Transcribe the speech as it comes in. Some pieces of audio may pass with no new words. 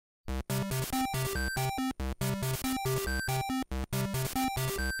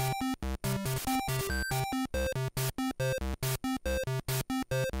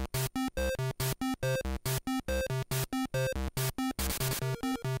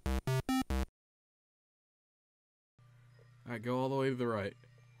Alright, go all the way to the right.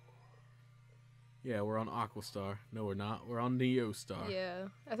 Yeah, we're on Aquastar. No, we're not. We're on Neostar. Yeah.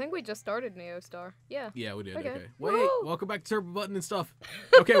 I think we just started Neostar. Yeah. Yeah, we did. Okay. Okay. Wait, Woo! welcome back to Turbo Button and stuff.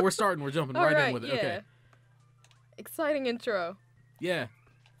 Okay, we're starting. We're jumping right in with it. Yeah. Okay. Exciting intro. Yeah.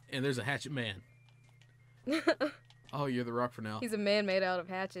 And there's a hatchet man. Oh, you're the rock for now. He's a man made out of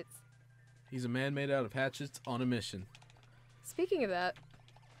hatchets. He's a man made out of hatchets on a mission. Speaking of that,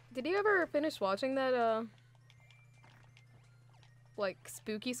 did you ever finish watching that, like,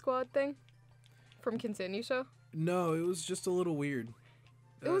 Spooky Squad thing? From Continue Show? No, it was just a little weird.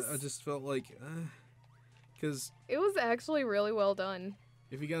 I just felt like, because... It was actually really well done.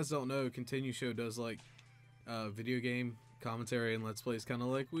 If you guys don't know, Continue Show does, like, video game commentary and Let's Plays kind of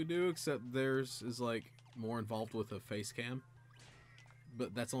like we do, except theirs is, like, more involved with a face cam.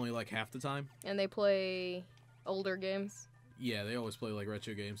 But that's only, like, half the time. And they play older games. Yeah, they always play, like,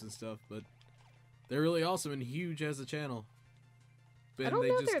 retro games and stuff, but they're really awesome and huge as a channel. I don't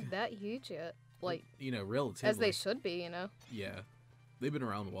know if they're that huge yet. Like, you know, relatively. as they should be, you know? Yeah. They've been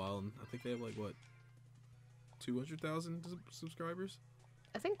around a while, and I think they have, like, what, 200,000 subscribers?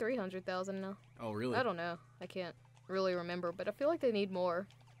 I think 300,000 now. Oh, really? I don't know. I can't really remember, but I feel like they need more.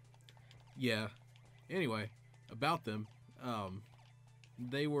 Yeah. Anyway, about them,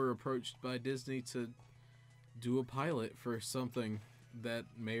 they were approached by Disney to do a pilot for something that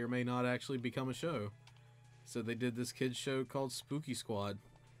may or may not actually become a show. So they did this kids show called Spooky Squad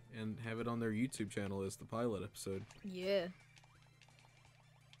and have it on their YouTube channel as the pilot episode. Yeah.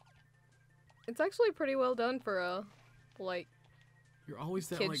 It's actually pretty well done for a, like, You're always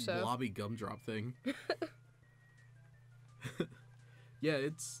that, kids like, show. blobby gumdrop thing. Yeah,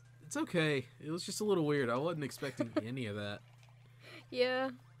 it's okay. It was just a little weird. I wasn't expecting any of that. Yeah.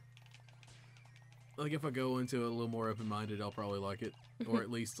 Like, if I go into it a little more open-minded, I'll probably like it. Or at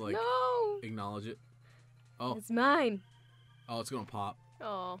least, like, No! acknowledge it. Oh. It's mine. Oh, it's gonna pop.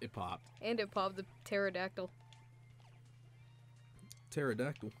 Oh. It popped. And it popped the pterodactyl.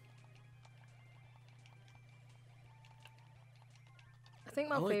 Pterodactyl. I think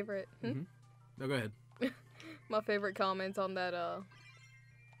my favorite... Mm-hmm. No, go ahead. My favorite comment on that,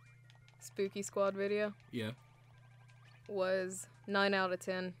 Spooky Squad video Yeah. was 9 out of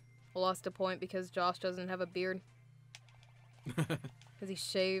 10. Lost a point because Josh doesn't have a beard. Because he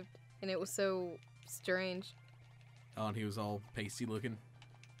shaved, and it was so strange. Oh, and he was all pasty looking.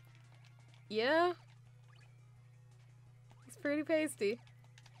 Yeah. It's pretty pasty.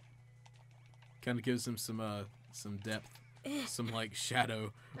 Kind of gives him some depth, some, like,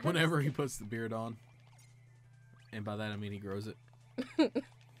 shadow whenever he puts the beard on. And by that I mean he grows it.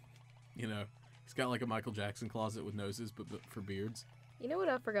 You know, he's got like a Michael Jackson closet with noses, but for beards. You know what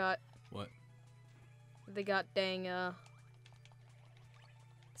I forgot? What? They got dang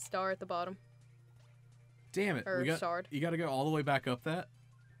star at the bottom. Damn it! Or shard. You got to go all the way back up that.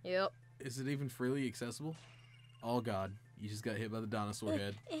 Yep. Is it even freely accessible? Oh God! You just got hit by the dinosaur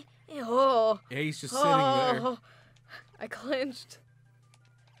head. Oh. Hey, he's just sitting there. I clenched.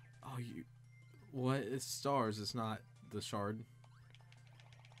 Oh, you. What? It's stars. It's not the shard.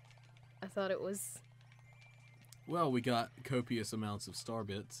 I thought it was. Well, we got copious amounts of star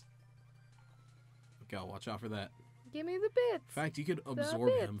bits. Gotta watch out for that. Give me the bits. In fact, you could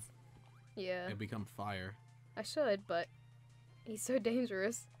absorb him. Yeah. And become fire. I should, but he's so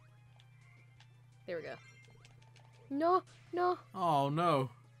dangerous. There we go. No, no. Oh no.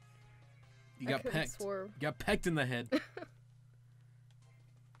 You I got couldn't pecked. swerve. You got pecked in the head.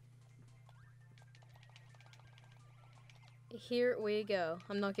 Here we go.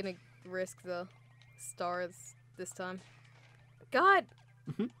 I'm not gonna risk the stars this time. God!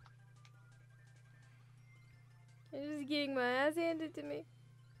 I'm just getting my ass handed to me.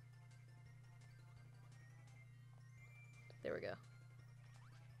 There we go.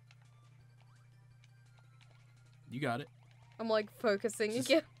 You got it. I'm like focusing Just-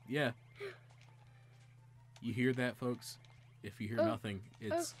 again. Yeah. You hear that, folks? If you hear nothing,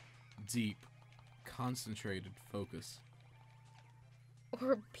 it's deep, concentrated focus.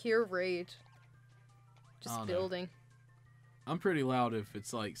 Or pure rage. Just Oh, no. building. I'm pretty loud if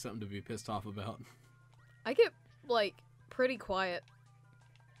it's like something to be pissed off about. I get like pretty quiet.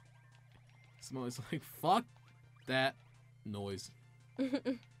 Someone's like, fuck that noise.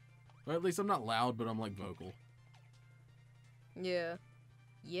 Or at least I'm not loud, but I'm like vocal. Yeah.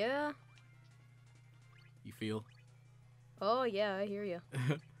 Yeah. You feel? Oh yeah, I hear you.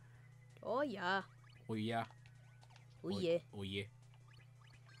 Oh yeah. Oh yeah. Oh yeah. Oh yeah.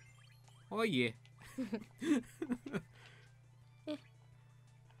 Oh yeah.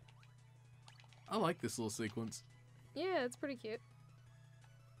 I like this little sequence. Yeah, it's pretty cute.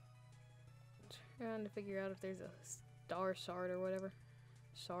 Trying to figure out if there's a Star Shard or whatever.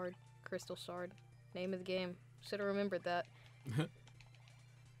 Shard. Crystal Shard. Name of the game. Should have remembered that.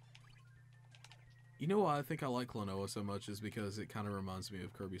 You know why I think I like Klonoa so much is because it kind of reminds me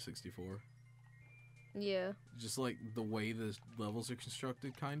of Kirby 64. Yeah. Just like the way the levels are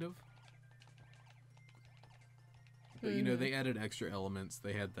constructed, kind of. But, you know, they added extra elements.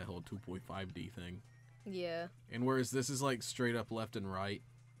 They had the whole 2.5D thing. Yeah. And whereas this is like straight up left and right.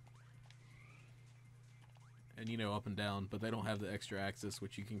 And, you know, up and down. But they don't have the extra axis,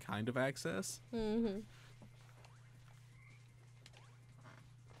 which you can kind of access. Mm-hmm.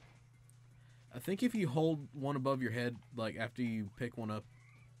 I think if you hold one above your head, like after you pick one up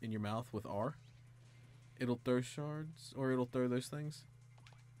in your mouth with R, it'll throw shards, or it'll throw those things.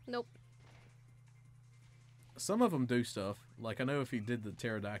 Nope. Some of them do stuff. Like, I know if you did the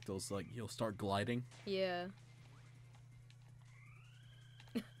pterodactyls, like, you'll start gliding. Yeah.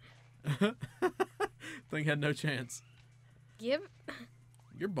 Thing had no chance. Give...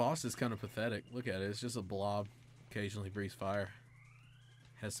 Your boss is kind of pathetic. Look at it. It's just a blob. Occasionally breathes fire.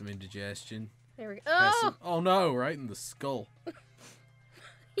 Has some indigestion. There we go. Oh! Oh no, right in the skull.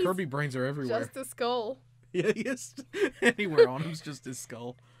 Kirby brains are everywhere. Just a skull. Yeah, he is. Anywhere on him's just his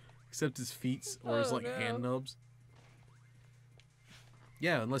skull. Except his feet or his, like, no. hand nubs.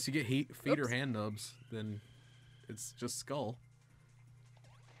 Yeah, unless you get feet or hand nubs, then it's just skull.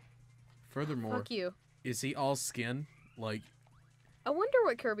 Furthermore, Fuck you. is he all skin? Like... I wonder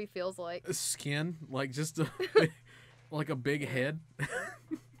what Kirby feels like. Skin? Like, just a... like a big head?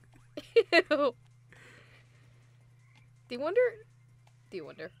 Ew. Do you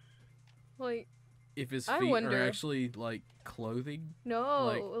wonder? Like... If his I feet wonder. are actually, like, clothing?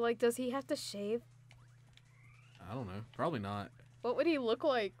 No, like, does he have to shave? I don't know. Probably not. What would he look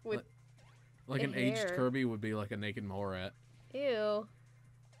like with Like the an aged hair? Kirby would be like a naked mole rat. Ew.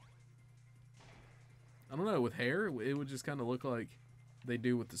 I don't know. With hair, it would just kind of look like they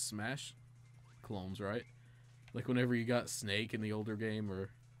do with the Smash clones, right? Like whenever you got Snake in the older game or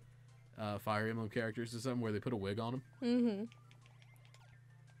Fire Emblem characters or something where they put a wig on them. Mm-hmm.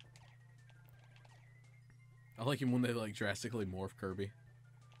 I like him when they like drastically morph Kirby.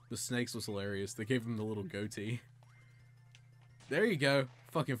 The Snakes was hilarious. They gave him the little goatee. There you go.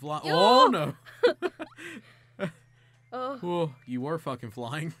 Fucking fly. Yo! Oh no. Oh, Whoa, you were fucking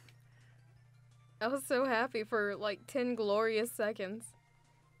flying. I was so happy for like 10 glorious seconds.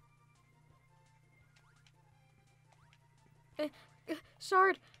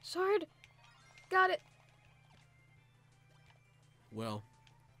 Shard! Got it! Well,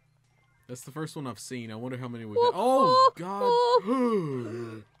 that's the first one I've seen. I wonder how many we Oh, got. Oh,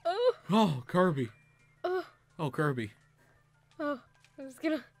 oh, God. Oh, Oh, Kirby. oh, Oh, Kirby. oh. I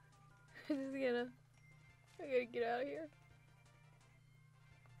gotta get out of here.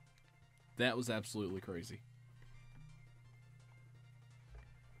 That was absolutely crazy.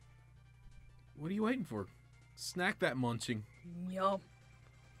 What are you waiting for? Snack that munching. Yum.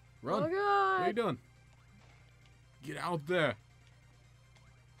 Run. Oh, God. What are you doing? Get out there.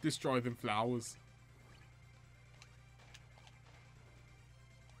 Destroy them flowers.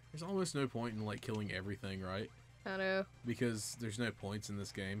 There's almost no point in, like, killing everything, right? I know. Because there's no points in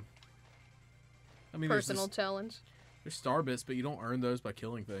this game. I mean, Personal challenge. there's star bits, but you don't earn those by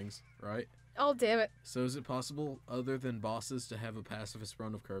killing things, right? Oh, damn it. So is it possible, other than bosses, to have a pacifist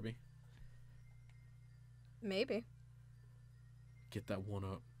run of Kirby? Maybe. Get that one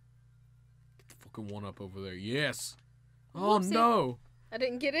up. Get the fucking one up over there. Yes! Oh, Whoopsie. no! I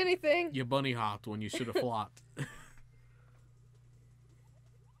didn't get anything. You bunny hopped when you should have flopped.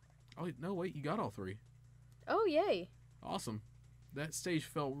 Oh, no, wait, you got all three. Oh, yay. Awesome. That stage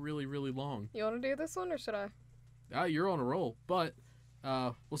felt really, really long. You want to do this one or should I? You're on a roll, but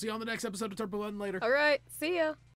we'll see you on the next episode of Turbo Button later. All right. See ya.